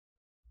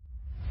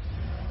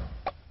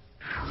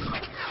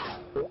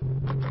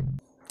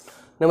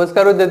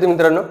नमस्कार विद्यार्थी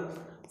मित्रांनो,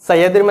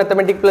 सह्याद्री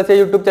मॅथमॅटिक्स प्लस या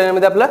यूट्यूब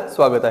चॅनलमध्ये आपलं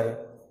स्वागत आहे।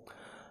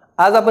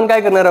 आज आपण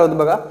काय करणार आहोत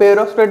बघा, पेअर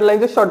ऑफ स्ट्रेट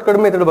लाईनचे शॉर्टकट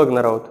मेथड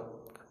बघणार आहोत।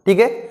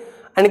 ठीक आहे,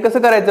 आणि कसं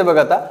करायचं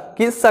बघा आता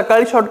की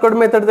सकाळी शॉर्टकट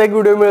मेथडचा एक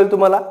व्हिडिओ मिळेल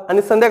तुम्हाला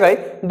आणि संध्याकाळी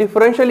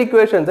डिफरन्शियल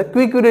इक्वेशनचा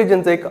क्विक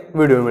रिव्हिजनचा एक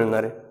व्हिडिओ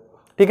मिळणार आहे।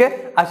 ठीक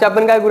आहे, अशा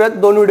आपण काय करूयात,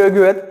 दोन व्हिडिओ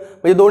घेऊयात,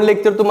 म्हणजे दोन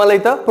लेक्चर तुम्हाला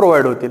इथं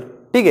प्रोव्हाइड होतील।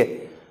 ठीक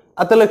आहे,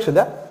 आता लक्ष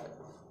द्या,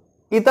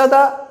 इथं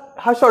आता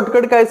हा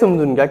शॉर्टकट काय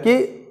समजून घ्या की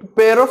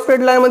पेअर ऑफ स्ट्रेट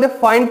लाईन मध्ये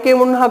फाइंड के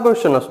म्हणून हा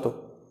क्वेश्चन असतो,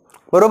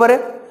 बरोबर आहे।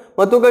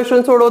 मग तो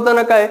क्वेश्चन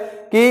सोडवताना काय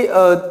की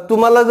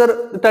तुम्हाला जर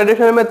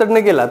ट्रॅडिशनल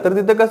मेथडने केला तर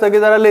तिथे कसं की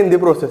जरा लेंदी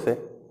प्रोसेस आहे।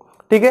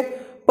 ठीक आहे,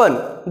 पण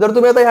जर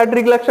तुम्ही आता ह्या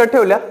ट्रिक लक्षात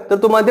ठेवल्या तर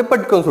तुम्हाला ते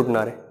पटकन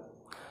सुटणार आहे।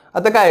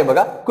 आता काय आहे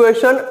बघा,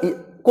 क्वेश्चन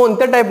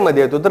कोणत्या टाइप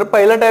मध्ये येतो, तर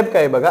पहिला टाइप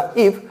काय आहे बघा,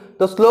 if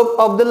the slope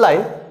of the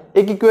line,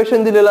 एक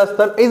इक्वेशन दिलेलं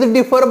असतं, इज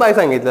डिफर बाय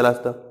सांगितलेलं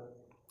असतं,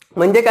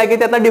 म्हणजे काय की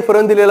त्याचा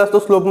डिफरन्स दिलेला असतो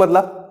स्लोप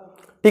मधला।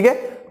 ठीक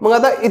आहे, मग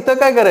आता इथं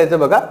काय करायचं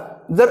बघा,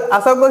 जर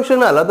असा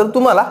क्वेश्चन आला तर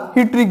तुम्हाला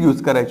ही ट्रिक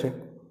यूज करायची,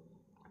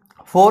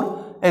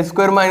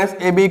 4a²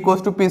 - ab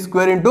 = p²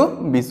 ×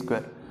 b²।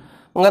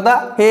 मग आता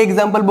हे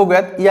एक्झाम्पल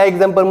बघूयात। या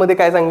एक्झाम्पल मध्ये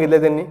काय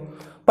सांगितलं त्यांनी,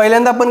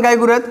 पहिल्यांदा आपण काय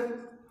करूयात,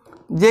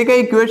 जे काही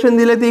इक्वेशन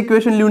दिले ते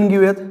इक्वेशन लिहून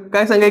घेऊयात।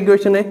 काय सांगा,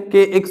 इक्वेशन आहे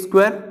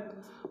kx²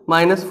 -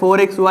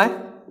 4xy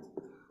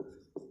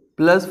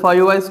 +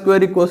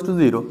 5y² =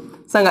 0।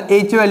 सांगा a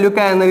ची व्हॅल्यू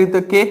काय येणार इथं,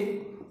 k,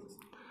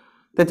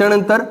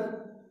 त्याच्यानंतर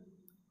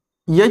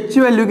h ची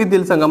व्हॅल्यू किती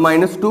येईल सांगा,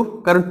 -2,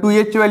 कारण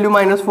 2h ची व्हॅल्यू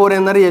 -4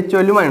 येणार आहे, h ची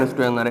व्हॅल्यू -2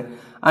 येणार आहे,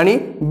 आणि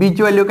b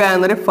ची व्हॅल्यू काय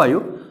येणार आहे 5,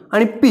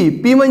 आणि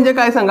p म्हणजे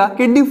काय सांगा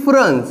की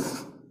डिफरन्स,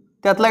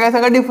 त्यातला काय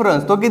सांगा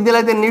डिफरन्स, तो किती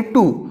दिलाय त्यांनी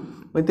 2,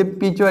 म्हणजे ते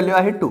p ची व्हॅल्यू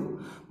आहे 2।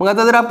 मग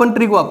आता जर आपण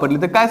ट्रिक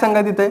वापरली तर काय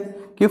सांगा तिथे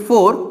की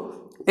 4h²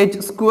 -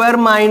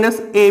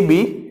 ab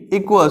 =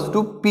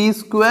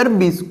 p²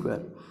 b²।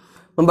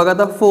 मग बघा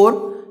आता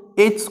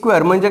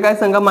 4h² म्हणजे काय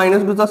सांगा,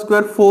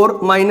 -2 4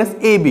 -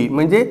 ab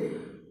म्हणजे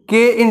k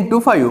 ×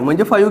 5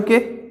 म्हणजे 5k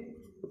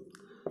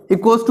 =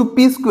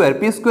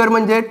 p²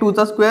 म्हणजे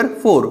 2 स्क्वेअर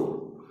 4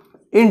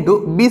 ×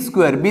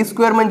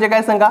 b² म्हणजे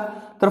काय सांगा,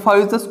 तर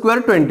 5 स्क्वेअर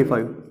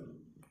 25।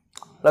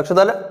 लक्षात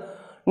आलं।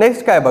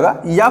 नेक्स्ट काय बघा,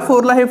 या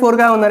 4 ला हे 4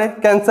 काय होणार आहे,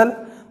 कॅन्सल।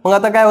 मग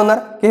आता काय होणार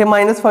की हे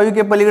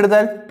 -5k पलीकडे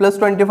जाईल,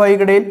 +25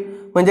 इकडे येईल,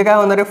 म्हणजे काय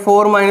होणार आहे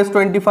 4 - 25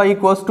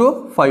 =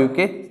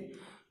 5k।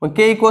 मग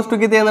k =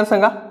 किती येणार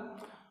सांगा,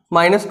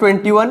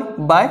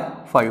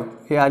 -21/5।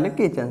 हे आले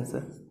k चे आन्सर।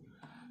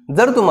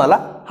 जर तुम्हाला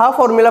हा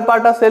फॉर्म्युला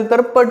पार्ट असेल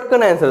तर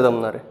पटकन आन्सर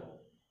जमणार आहे,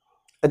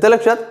 येतं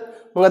लक्षात।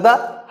 मग आता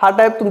हा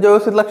टाइप तुमच्या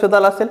व्यवस्थित लक्षात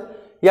आला असेल,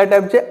 या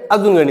टाइपचे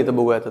अजून गणित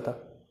बघूयात आता।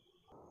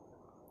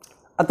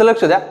 आता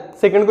लक्ष द्या,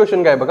 सेकंड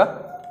क्वेश्चन काय बघा,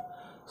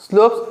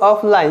 slopes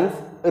of lines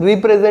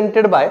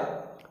represented by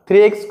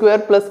 3x²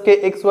 +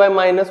 kxy -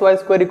 y²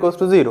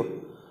 = 0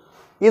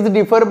 is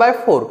differ by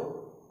 4,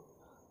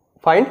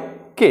 find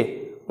k।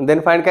 Then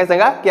find काय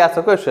सांगा की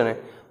असं क्वेश्चन आहे।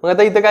 मग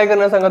आता इथं काय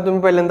करणार सांगा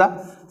तुम्ही, पहिल्यांदा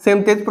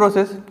सेम तेच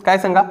प्रोसेस, काय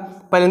सांगा,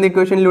 पहिल्यांदा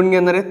इक्वेशन लिहून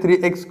घेणार आहे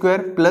 3x²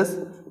 +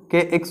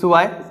 kxy -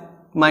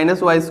 y²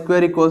 =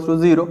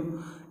 0।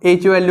 a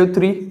ची व्हॅल्यू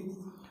 3,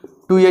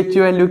 2h ची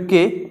व्हॅल्यू k,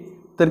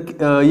 तर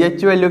h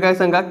ची व्हॅल्यू काय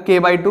सांगा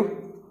k/2,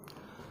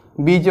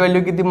 b ची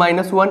व्हॅल्यू किती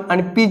 -1,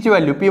 आणि p ची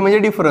व्हॅल्यू, p म्हणजे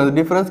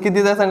डिफरन्स किती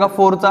आहे सांगा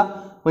 4 चा,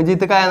 म्हणजे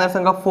इथं काय येणार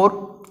सांगा 4।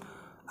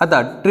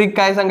 आता ट्रिक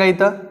काय सांगा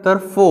इथं, तर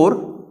 4h²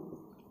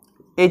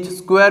 -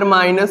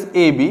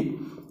 ab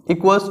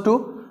 =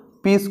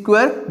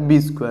 p²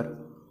 b²।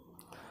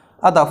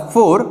 आता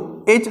 4h²,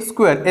 h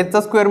चा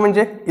स्क्वेअर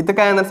म्हणजे इथं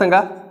काय येणार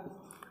सांगा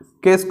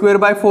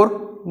k²/4,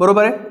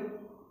 बरोबर आहे।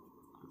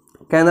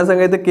 काय येणार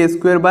सांगा इथं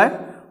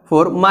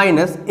k²/4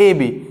 -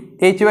 ab,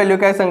 a ची व्हॅल्यू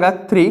काय सांगा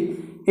 3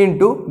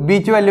 × b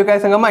ची व्हॅल्यू काय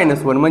सांगा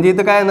 -1, म्हणजे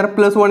इथं काय येणार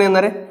 +1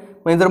 येणार आहे,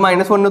 म्हणजे जर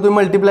 -1 न तुम्ही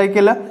मल्टिप्लाय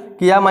केलं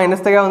की या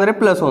मायनसचं काय होणार आहे,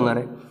 प्लस होणार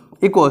आहे,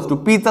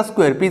 = p चा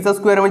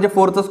स्क्वेअर म्हणजे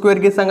 4 चा स्क्वेअर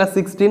किती सांगा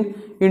 16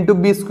 ×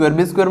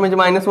 b² म्हणजे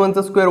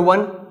 -1 स्क्वेअर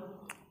 1,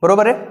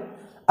 बरोबर आहे।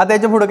 आता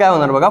याच्या पुढे काय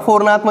होणार बघा,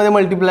 4 न आतमध्ये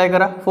मल्टिप्लाय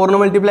करा, 4 न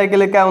मल्टिप्लाय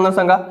केले काय होणार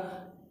सांगा,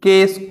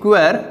 k²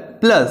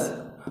 +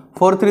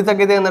 4 3 चा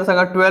किती येणार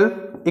सांगा 12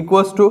 =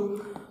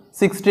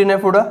 16 आहे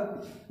पुढं,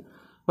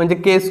 म्हणजे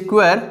k² =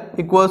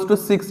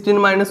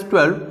 16 -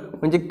 12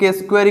 म्हणजे k²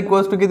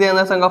 = किती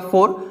येणार सांगा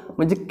 4,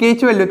 म्हणजे k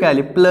ची व्हॅल्यू काय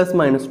आली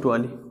 +-2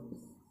 आली,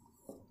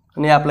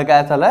 आणि आपलं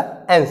काय झालं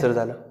आन्सर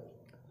झालं।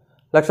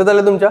 लक्षात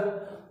आलं तुमच्या,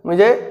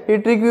 म्हणजे ही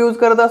ट्रिक यूज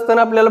करत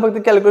असताना आपल्याला फक्त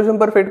कॅल्क्युलेशन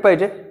परफेक्ट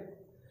पाहिजे।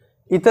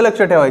 इथं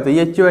लक्ष ठेवायचं,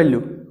 h ची व्हॅल्यू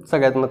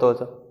सगळ्यात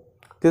महत्त्वाचं,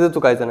 तिथं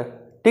चुकायचं नाही।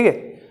 ठीक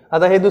आहे,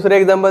 आता हे दुसरं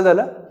एक्झाम्पल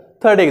झालं।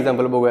 थर्ड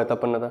एक्झाम्पल बघूयात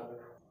आपण आता।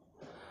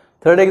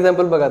 थर्ड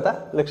एक्झाम्पल बघा, आता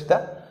लक्ष द्या,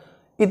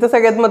 इथं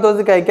सगळ्यात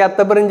महत्त्वाचं काय की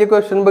आतापर्यंत जे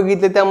क्वेश्चन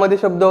बघितले त्यामध्ये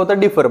शब्द होता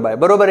डिफर बाय,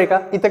 बरोबर आहे का।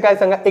 इथं काय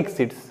सांगा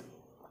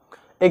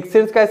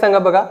एक्सिड्स काय सांगा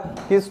बघा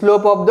की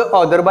slope of the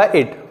order by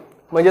 8,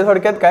 म्हणजे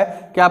थोडक्यात काय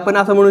की आपण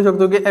असं म्हणू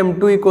शकतो की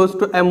m2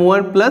 =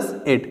 m1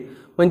 + 8,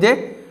 म्हणजे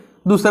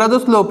दुसरा जो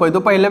स्लोप आहे तो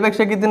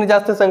पहिल्यापेक्षा कितीने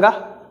जास्त सांगा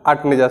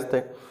 8 ने जास्त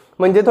आहे।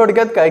 म्हणजे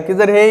थोडक्यात काय की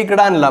जर हे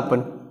इकडे आणलं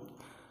आपण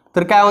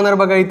तर काय होणार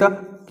बघा इथं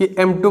की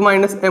m2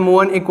 -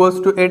 m1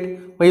 = 8,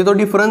 म्हणजे तो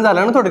डिफरन्स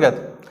झाला ना, थोडक्यात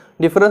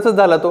डिफरन्सच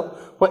झाला तो.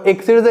 मग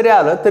एक्सिड जरी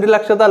आलं तरी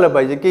लक्षात आलं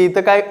पाहिजे की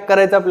इथं काय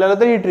करायचं आपल्याला,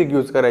 तर ही ट्रिक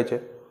यूज करायची.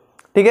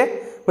 ठीक आहे.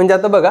 म्हणजे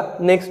आता बघा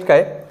नेक्स्ट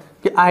काय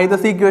की आहे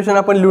तसं इक्वेशन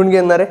आपण लिहून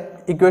घेणार आहे.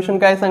 इक्वेशन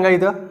काय सांगा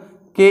इथं,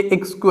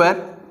 kx²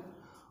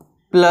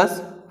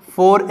 plus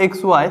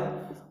 4xy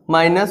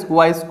minus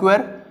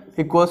y²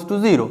 equals to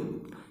 0.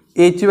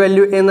 एची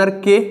व्हॅल्यू येणार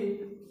k,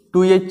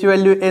 2hची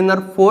व्हॅल्यू येणार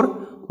 4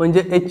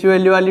 म्हणजे hची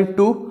व्हॅल्यू आली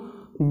 2,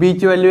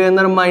 बीची व्हॅल्यू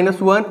येणार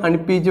 -1 आणि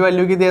पीची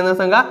व्हॅल्यू किती येणार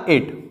सांगा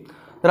 8.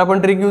 तर आपण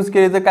ट्रिक यूज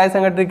केली तर काय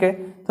सांगा ट्रिक आहे,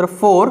 तर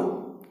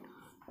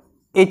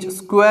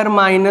 4h²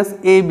 minus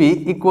ab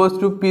equals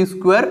to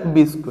p²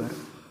 b².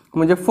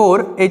 म्हणजे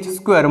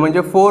 4h²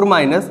 म्हणजे 4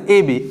 मायनस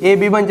ab.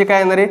 ab म्हणजे काय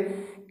येणार आहे,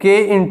 k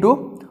इंटू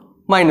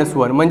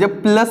 -1 म्हणजे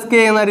प्लस k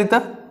येणार इथं.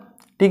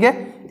 ठीक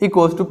आहे.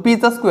 इक्वल्स टू p²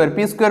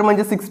 p²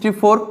 म्हणजे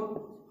 64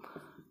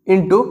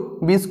 इंटू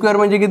b²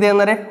 म्हणजे किती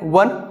येणार आहे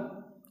 1.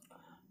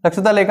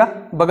 लक्षात आलंय का,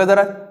 बघा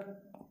जरा.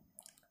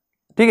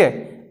 ठीक आहे.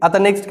 आता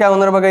नेक्स्ट काय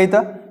होणार बघा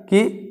इथं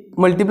की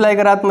मल्टिप्लाय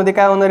करा आतमध्ये,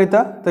 काय होणार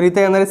इथं, तर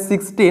इथं येणार आहे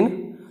 16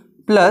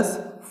 प्लस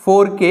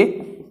 4k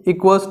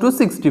इक्वल्स टू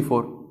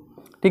 64.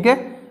 ठीक आहे.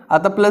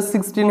 आता प्लस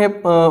 16 हे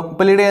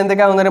पलीकडे यांचं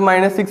काय होणार आहे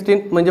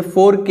 -16 म्हणजे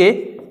 4k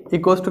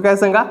इक्वल्स टू काय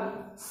सांगा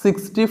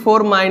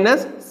 64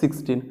 मायनस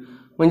 16.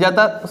 म्हणजे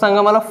आता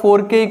सांगा मला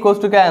 4k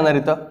इक्वल्स टू काय येणार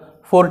इथं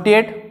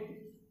 48.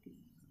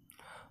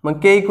 मग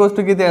k इक्वल्स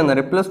टू किती येणार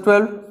आहे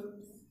 +12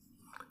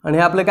 आणि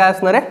हे आपलं काय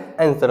असणार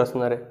आहे आन्सर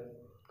असणार आहे.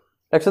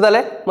 लक्षात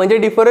आलंय. म्हणजे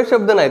डिफरन्स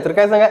शब्द नाही तर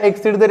काय सांगा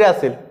एक्सिड जरी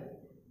असेल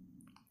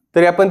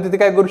तरी आपण तिथे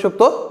काय करू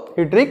शकतो,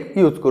 ही ट्रिक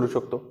यूज करू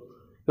शकतो.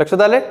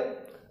 लक्षात आलंय.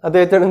 आता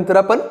याच्यानंतर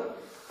आपण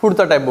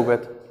पुढचा टाईप बघूयात.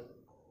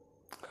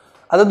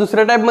 आता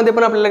दुसऱ्या टाईपमध्ये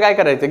पण आपल्याला काय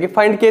करायचं की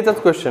फाइंड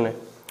केचाच क्वेश्चन आहे.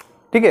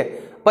 ठीक आहे.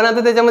 पण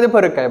आता त्याच्यामध्ये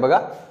फरक काय बघा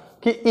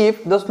की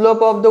if the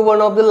slope of the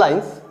one of the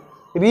lines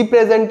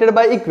represented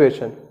by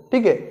equation,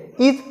 ठीक आहे,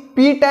 is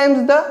p times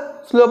the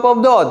slope of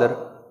the other.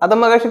 आता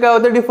मगाशी काय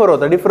होतं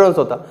डिफरन्स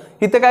होता.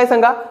 इथं काय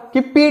सांगा की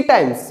p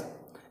टाइम्स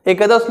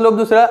एखादा स्लोप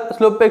दुसऱ्या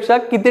स्लोपपेक्षा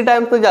किती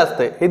टाइम्स जास्त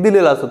आहे हे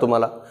दिलेलं असतं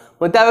तुम्हाला.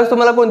 मग त्यावेळेस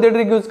तुम्हाला कोणती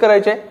ट्रिक यूज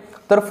करायचे,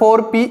 तर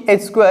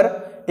 4ph²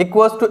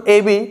 equals to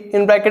ab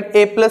in bracket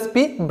a plus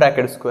p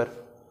bracket square.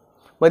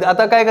 म्हणजे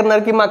आता काय करणार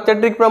की मागच्या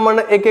ट्रिक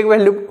प्रमाणे एक एक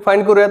व्हॅल्यू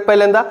फाइंड करूयात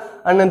पहिल्यांदा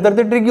आणि नंतर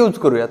ते ट्रिक यूज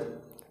करूयात.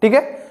 ठीक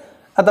आहे.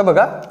 आता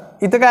बघा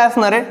इथं काय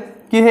असणार आहे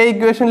की हे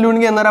इक्वेशन लिहून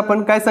घेणार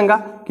आपण. काय सांगा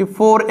की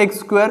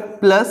 4x²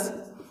 plus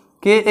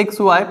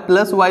kxy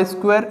plus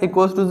y²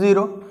 equals to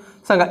 0.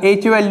 सांगा a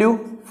ची व्हॅल्यू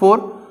 4,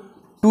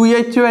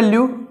 2h ची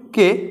व्हॅल्यू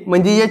k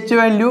म्हणजे h ची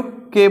व्हॅल्यू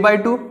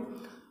k/2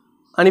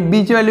 आणि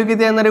b ची व्हॅल्यू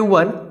किती येणार आहे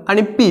 1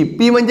 आणि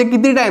p म्हणजे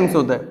किती टाइम्स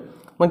होत आहे.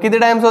 मग किती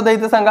टाइम्स होत आहे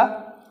इथं सांगा,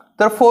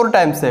 तर 4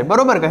 टाइम्स आहे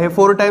बरोबर का. हे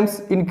 4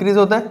 टाइम्स इन्क्रीज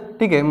होत आहे.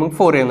 ठीक आहे. मग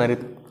 4 येणार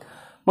इथं.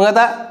 मग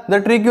आता जर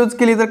ट्रिक यूज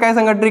केली तर काय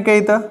सांगा ट्रिक आहे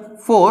इथं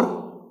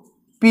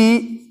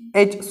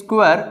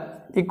 4ph²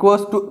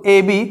 equals to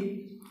ab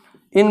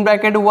in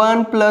bracket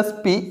 1 plus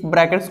p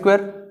bracket square.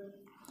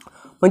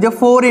 म्हणजे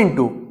 4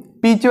 इंटू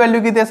p ची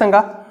व्हॅल्यू किती आहे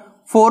सांगा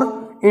 4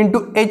 इंटू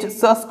h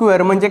चा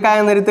स्क्वेअर म्हणजे काय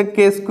येणार इथं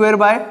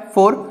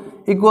k²/4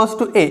 इक्वल्स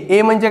टू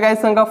a म्हणजे काय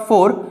सांगा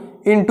 4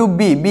 इंटू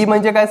b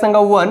म्हणजे काय सांगा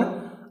 1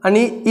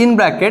 आणि इन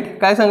ब्रॅकेट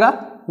काय सांगा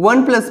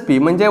 1 प्लस p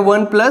म्हणजे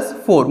 1 प्लस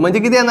 4 म्हणजे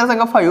किती येणार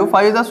सांगा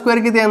 5 चा स्क्वेअर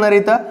किती येणार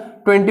इथं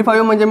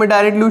 25 म्हणजे मी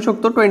डायरेक्ट लिहू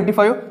शकतो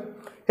 25.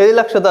 हे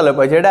लक्षात आलं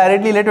पाहिजे.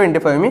 डायरेक्ट लिहिले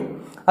 25 मी.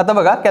 आता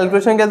बघा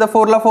कॅल्क्युलेशन केलं तर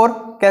 4 ला 4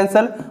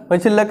 कॅन्सल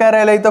म्हणजे शिल्लक काय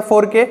राहिलं इथं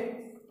 4k.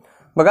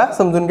 बघा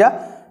समजून घ्या,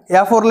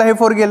 या 4 ला हे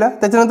 4 गेलं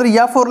त्याच्यानंतर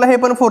या 4 ला हे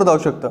पण 4 जाऊ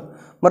शकतं.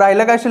 मग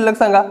राहिलं काय शिल्लक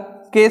सांगा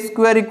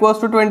k²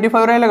 इक्वल्स टू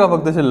 25 राहिलं का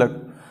फक्त शिल्लक.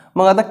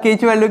 मग आता k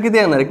ची व्हॅल्यू किती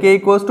येणार k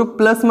इक्वल्स टू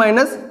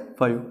 +-5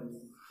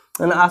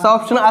 आणि असा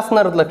ऑप्शन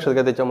असणारच. लक्षात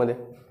घ्या त्याच्यामध्ये.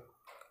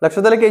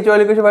 लक्षात आलं k ची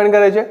व्हॅल्यू कशी फाइंड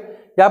करायची.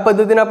 या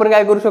पद्धतीने आपण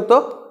काय करू शकतो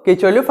k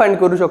ची व्हॅल्यू फाइंड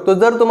करू शकतो.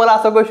 जर तुम्हाला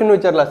असा क्वेश्चन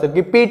विचारला असेल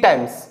की p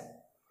टाइम्स,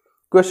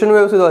 क्वेश्चन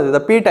व्यवस्थित वाचायचा,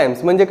 p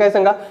टाइम्स म्हणजे काय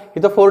सांगा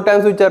इथं 4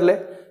 टाइम्स विचारले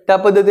त्या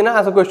पद्धतीने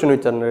असं क्वेश्चन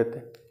विचारणार येते.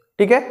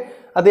 ठीक आहे.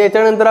 आता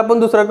याच्यानंतर आपण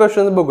दुसरा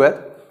क्वेश्चन बघूयात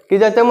की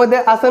ज्याच्यामध्ये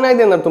असं नाही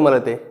देणार तुम्हाला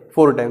ते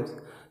 4 टाइम्स,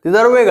 ते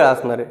जरा वेगळा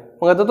असणार आहे.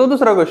 मग आता तो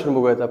दुसरा क्वेश्चन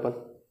बघूयात आपण.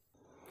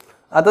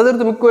 आता जर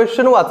तुम्ही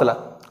क्वेश्चन वाचला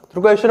तर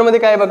क्वेश्चन मध्ये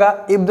काय बघा,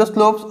 if the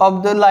slopes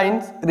of the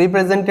lines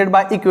represented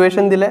by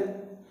equation दिले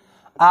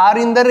आर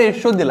इन द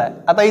रेशो दिलाय.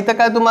 आता इथं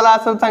काय तुम्हाला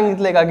असं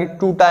सांगितलंय का की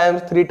 2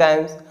 टाइम्स 3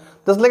 टाइम्स,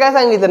 तसलं काय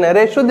सांगितलं नाही,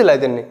 रेशो दिलाय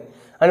त्यांनी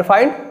आणि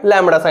फाइंड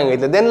लॅम्बडा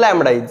सांगितलं, देन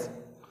लॅम्बडा इज.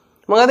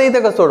 मग आता इथं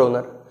कसं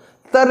सोडवणार,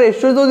 तर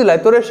रेशो जो दिलाय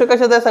तो रेशो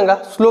कशाचा आहे सांगा,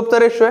 स्लोपचा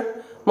रेशो आहे.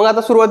 मग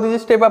आता सुरुवातीची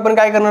स्टेप आपण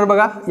काय करणार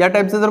बघा, या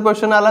टाइपचा जर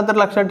क्वेश्चन आला तर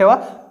लक्षात ठेवा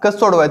कसं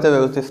सोडवायचं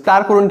व्यवस्थित,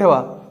 स्टार करून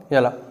ठेवा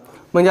याला.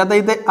 म्हणजे आता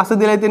इथे असं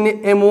दिलंय त्यांनी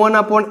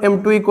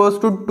m1/m2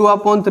 =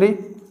 2/3.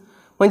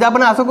 म्हणजे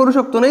आपण असं करू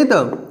शकतो ना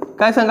इथं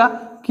काय सांगा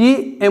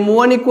की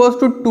m1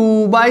 =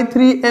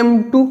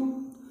 2/3m2.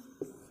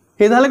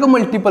 हे झालं का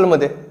मल्टिपल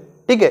मध्ये.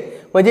 ठीक आहे,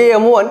 म्हणजे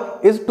m1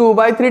 is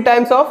 2/3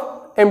 times of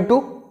m2.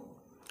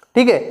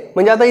 ठीक आहे,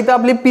 म्हणजे आता इथं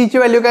आपली p ची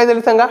व्हॅल्यू काय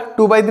झाली सांगा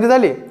 2/3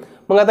 झाली.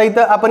 मग आता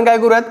इथं आपण काय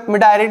करूयात, मी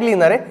डायरेक्ट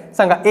लिहिणार आहे.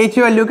 सांगा a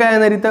ची व्हॅल्यू काय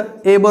येणार इथं,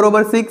 a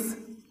 = 6.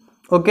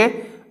 ओके,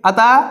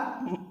 आता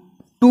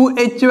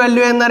 2h ची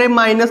व्हॅल्यू येणार आहे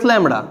मायनस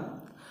लॅमडा,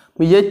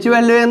 h ची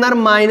व्हॅल्यू येणार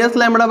मायनस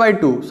लॅमडा बाय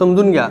 2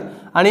 समजून घ्या.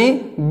 आणि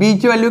b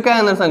ची व्हॅल्यू काय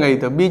येणार सांगा,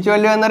 इथं b ची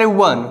व्हॅल्यू येणार आहे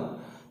 1.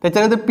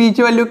 त्याच्यानंतर p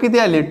ची व्हॅल्यू किती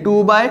आली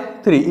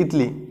 2/3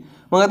 इथली.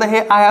 मग आता हे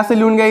आहे असं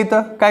लिहून घ्या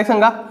इथं काय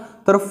सांगा,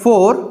 तर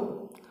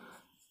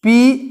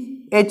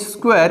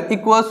 4ph²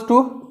 इक्वल्स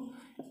टू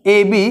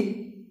ab,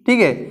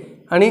 ठीक आहे,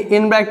 आणि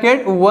in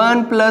bracket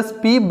 1 +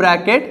 p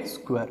bracket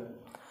square.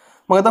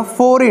 मग आता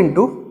 4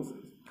 इंटू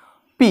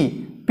p,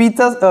 p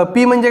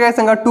म्हणजे काय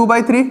सांगा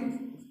 2/3,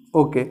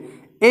 ओके.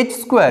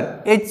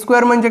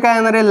 h² म्हणजे काय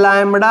येणार आहे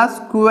lambda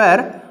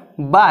square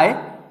by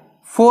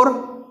 4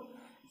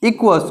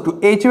 equals to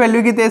a ची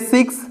व्हॅल्यू किती आहे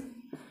 6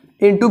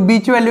 इंटू b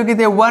ची व्हॅल्यू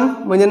किती आहे 1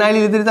 म्हणजे नाही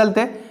लिहिली तरी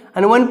चालते,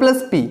 आणि 1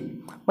 + p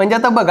म्हणजे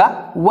आता बघा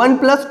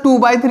 1 +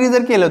 2/3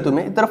 जर केलं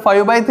तुम्ही तर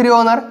 5/3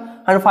 होणार,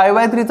 आणि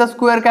 5/3 चा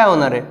स्क्वेअर काय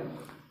होणार आहे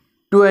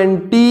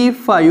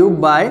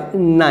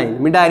 25/9.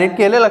 मी डायरेक्ट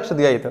केलं, लक्षात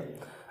घ्या इथं.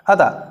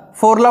 आता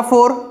 4 ला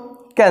 4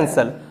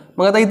 कॅन्सल.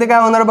 मग आता इथे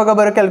काय होणार बघा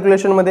बरं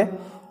कॅल्क्युलेशनमध्ये,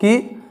 की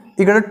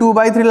इकडे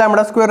 2/3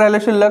 लॅमडा स्क्वेअर राहिलं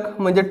शिल्लक,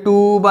 म्हणजे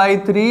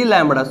 2/3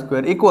 लॅमडा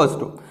स्क्वेअर इक्वल्स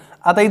टू,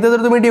 आता इथं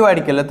जर तुम्ही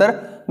डिवाइड केलं तर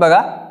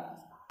बघा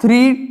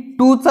 3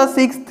 2 चा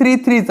 6 3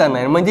 3 चा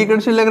 9 म्हणजे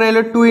इकडे शिल्लक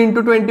राहिलं 2 ×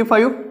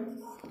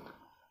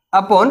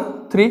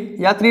 25/3.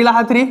 या 3 ला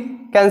हा 3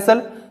 कॅन्सल,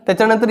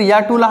 त्याच्यानंतर या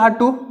 2 ला हा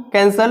 2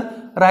 कॅन्सल,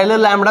 राहिलं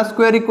लॅमडा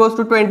स्क्वेअर इक्वल्स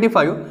टू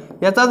 25.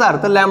 याचाच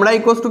अर्थ लॅमडा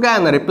इक्वल्स टू काय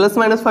येणार आहे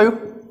 ±5.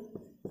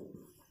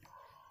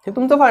 हे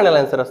तुमचं फायनल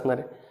आन्सर असणार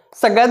आहे.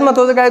 सगळ्यात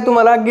महत्त्वाचं काय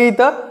तुम्हाला की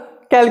इथं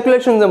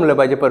कॅल्क्युलेशन जमलं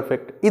पाहिजे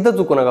परफेक्ट, इथं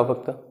चुकू नका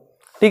फक्त,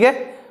 ठीक आहे.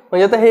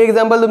 म्हणजे आता हे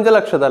एक्झाम्पल तुमच्या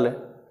लक्षात आलंय,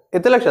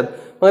 येते लक्षात.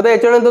 मग आता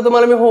याच्यानंतर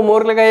तुम्हाला मी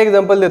होमवर्कला काही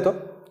एक्झाम्पल देतो,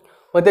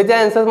 मग त्याचे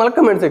आन्सर्स मला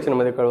कमेंट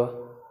सेक्शनमध्ये कळवा.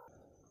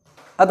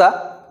 आता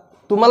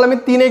तुम्हाला मी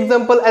 3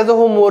 एक्झाम्पल ॲज अ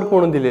होमवर्क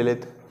म्हणून दिलेले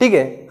आहेत, ठीक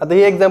आहे. आता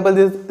हे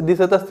एक्झाम्पल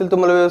दिसत असतील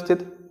तुम्हाला व्यवस्थित,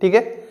 ठीक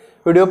आहे.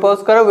 व्हिडिओ पॉज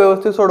करा,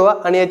 व्यवस्थित सोडवा,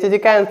 आणि याचे जे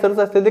काय आन्सर्स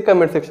असतील ते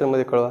कमेंट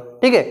सेक्शनमध्ये कळवा,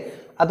 ठीक आहे.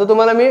 आता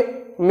तुम्हाला मी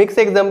मिक्स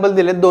एक्झाम्पल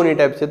दिलेत दोन्ही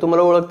टाईपचे,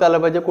 तुम्हाला ओळखता आलं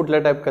पाहिजे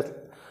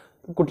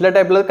कुठल्या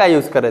टाईपला काय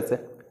यूज करायचं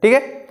आहे, ठीक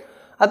आहे.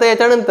 आता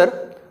याच्यानंतर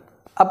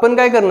आपण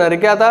काय करणार आहे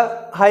की आता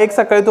हा एक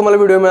सकाळी तुम्हाला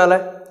व्हिडिओ मिळाला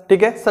आहे,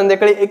 ठीक आहे.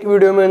 संध्याकाळी एक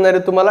व्हिडिओ मिळणार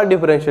आहे तुम्हाला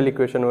डिफरन्शियल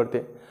इक्वेशनवरती.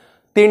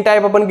 3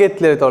 टाईप आपण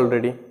घेतले आहेत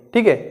ऑलरेडी,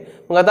 ठीक आहे.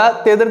 मग आता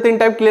ते जर 3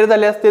 टाईप क्लिअर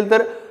झाले असतील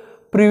तर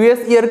प्रिव्हियस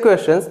इयर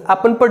क्वेश्चन्स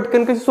आपण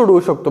पटकन कसे सोडवू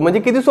शकतो, म्हणजे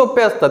किती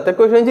सोपे असतात, त्या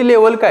क्वेश्चनची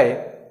लेवल काय आहे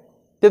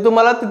ते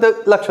तुम्हाला तिथं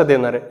लक्षात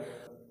येणार आहे,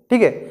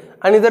 ठीक आहे.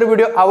 आणि जर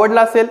व्हिडिओ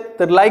आवडला असेल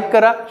तर लाईक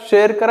करा,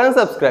 शेअर करा आणि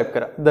सबस्क्राईब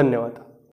करा. धन्यवाद.